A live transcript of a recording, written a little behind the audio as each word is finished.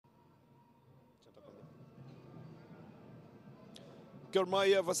Gor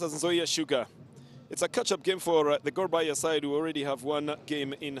Mahia versus Nzoia Sugar. It's a catch-up game for the Gor Mahia side, who already have one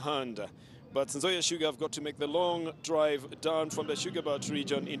game in hand. But Nzoia Sugar have got to make the long drive down from the Sugar Belt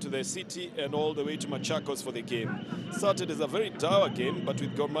region into the city and all the way to Machakos for the game. Started as a very dour game, but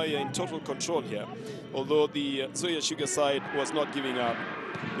with Gor Mahia in total control here. Although the Nzoia Sugar side was not giving up.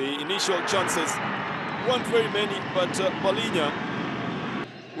 The initial chances weren't very many, but Balinya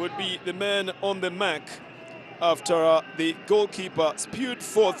would be the man on the mark after the goalkeeper spewed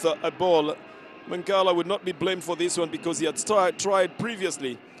forth a ball. Mangala would not be blamed for this one because he had tried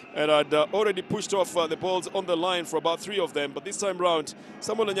previously and had already pushed off the balls on the line for about 3 of them. But this time round,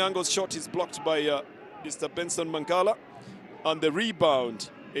 Samuel Onyango's shot is blocked by Mr. Benson Mangala, and the rebound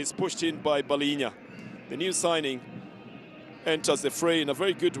is pushed in by Balinya. The new signing enters the fray in a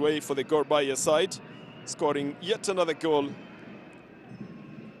very good way for the Gor Mahia side, scoring yet another goal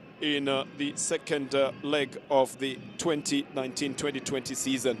in the second leg of the 2019-2020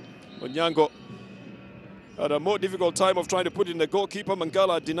 season. Onyango had a more difficult time of trying to put in the goalkeeper.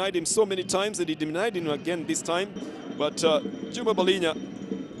 Mangala denied him so many times, and he denied him again this time. But Juma Balinya,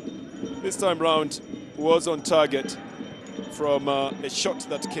 this time round, was on target from a shot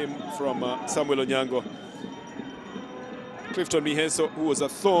that came from Samuel Onyango. Clifton Miheso, who was a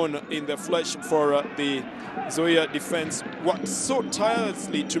thorn in the flesh for the Nzoia defense, worked so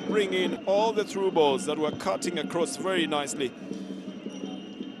tirelessly to bring in all the through balls that were cutting across very nicely.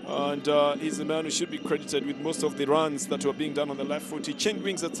 And he's the man who should be credited with most of the runs that were being done on the left foot. He changed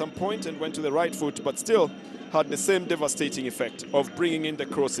wings at some point and went to the right foot, but still had the same devastating effect of bringing in the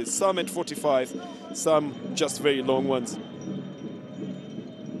crosses. Some at 45, some just very long ones.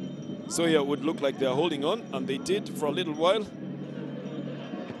 So yeah, it would look like they're holding on, and they did for a little while.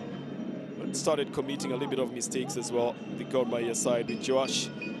 But started committing a little bit of mistakes as well. The Gor Mahia side with Joash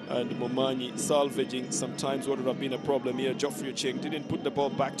and Momanyi salvaging sometimes what would have been a problem here. Geoffrey Ocheng didn't put the ball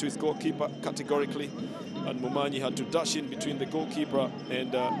back to his goalkeeper categorically, and Momanyi had to dash in between the goalkeeper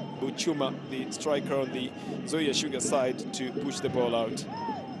and Buchuma, the striker on the Nzoia Sugar side, to push the ball out.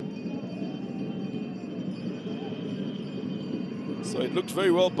 So it looked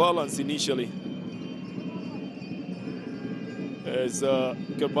very well balanced initially, as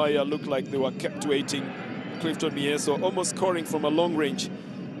Gor Mahia looked like they were kept waiting. Clifton Miheso almost scoring from a long range.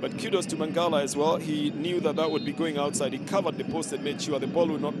 But kudos to Mangala as well. He knew that that would be going outside. He covered the post and made sure the ball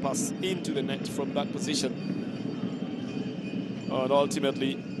would not pass into the net from that position. And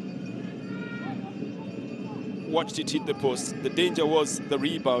ultimately watched it hit the post. The danger was the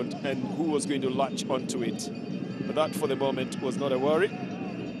rebound and who was going to latch onto it. But that, for the moment, was not a worry.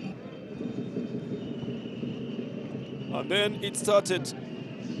 And then it started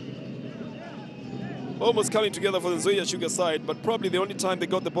almost coming together for the Nzoia Sugar side, but probably the only time they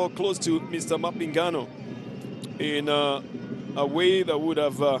got the ball close to Mr. Mapingano in a way that would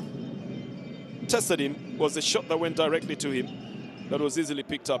have tested him was the shot that went directly to him. That was easily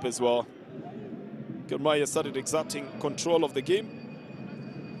picked up as well. Gor Mahia started exerting control of the game.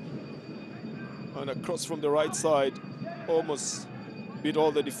 And across from the right side, almost beat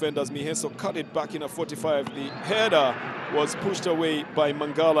all the defenders. Miheso cut it back in a 45. The header was pushed away by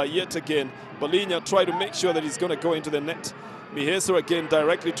Mangala yet again. Balinya tried to make sure that he's going to go into the net. Miheso again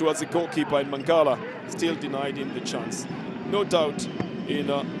directly towards the goalkeeper, and Mangala still denied him the chance. No doubt in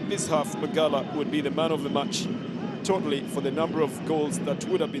this half, Mangala would be the man of the match totally for the number of goals that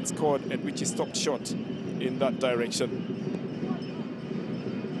would have been scored and which he stopped short in that direction.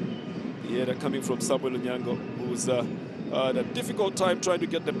 The header coming from Samuel Onyango, who's had a difficult time trying to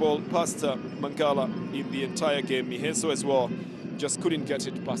get the ball past Mangala in the entire game. Miheso as well just couldn't get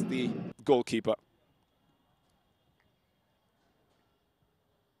it past the goalkeeper.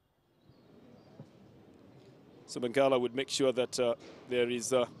 So Mangala would make sure that there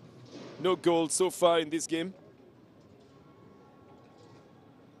is no goal so far in this game.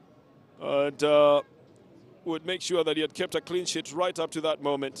 And would make sure that he had kept a clean sheet right up to that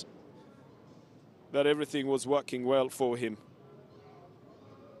moment, that everything was working well for him.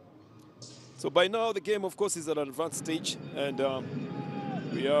 So by now the game, of course, is at an advanced stage, and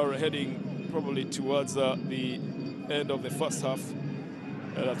we are heading probably towards the end of the first half.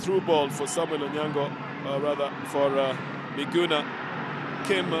 And a through ball for Samuel Onyango, rather for Miguna,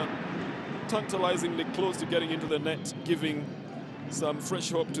 came tantalizingly close to getting into the net, giving some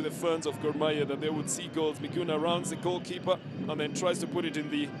fresh hope to the fans of Gor Mahia that they would see goals. Miguna rounds the goalkeeper and then tries to put it in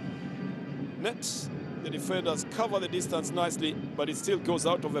the net. The defenders cover the distance nicely, but it still goes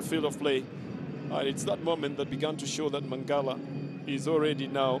out of the field of play. And it's that moment that began to show that Mangala is already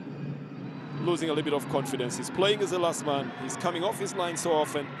now losing a little bit of confidence. He's playing as the last man. He's coming off his line so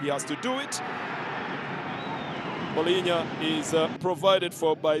often. He has to do it. Polinya is provided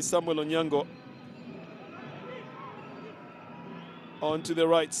for by Samuel Onyango. On to the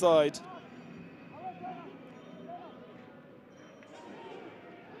right side.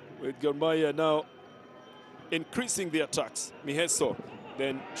 With Gor Mahia now increasing the attacks. Miheso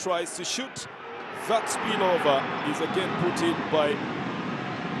then tries to shoot. That spillover is again put in by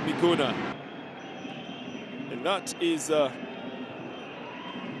Miguna. And that is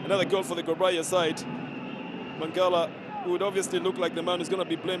another goal for the Gor Mahia side. Mangala would obviously look like the man who's going to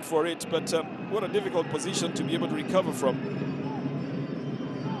be blamed for it, but what a difficult position to be able to recover from.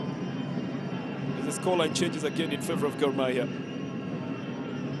 As the scoreline changes again in favor of Gor Mahia.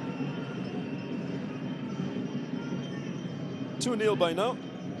 Two-0 by now.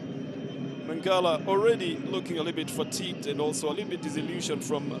 Mangala already looking a little bit fatigued and also a little bit disillusioned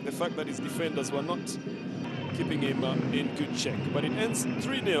from the fact that his defenders were not keeping him in good check. But it ends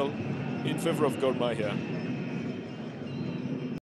 3-0 in favor of Gor Mahia.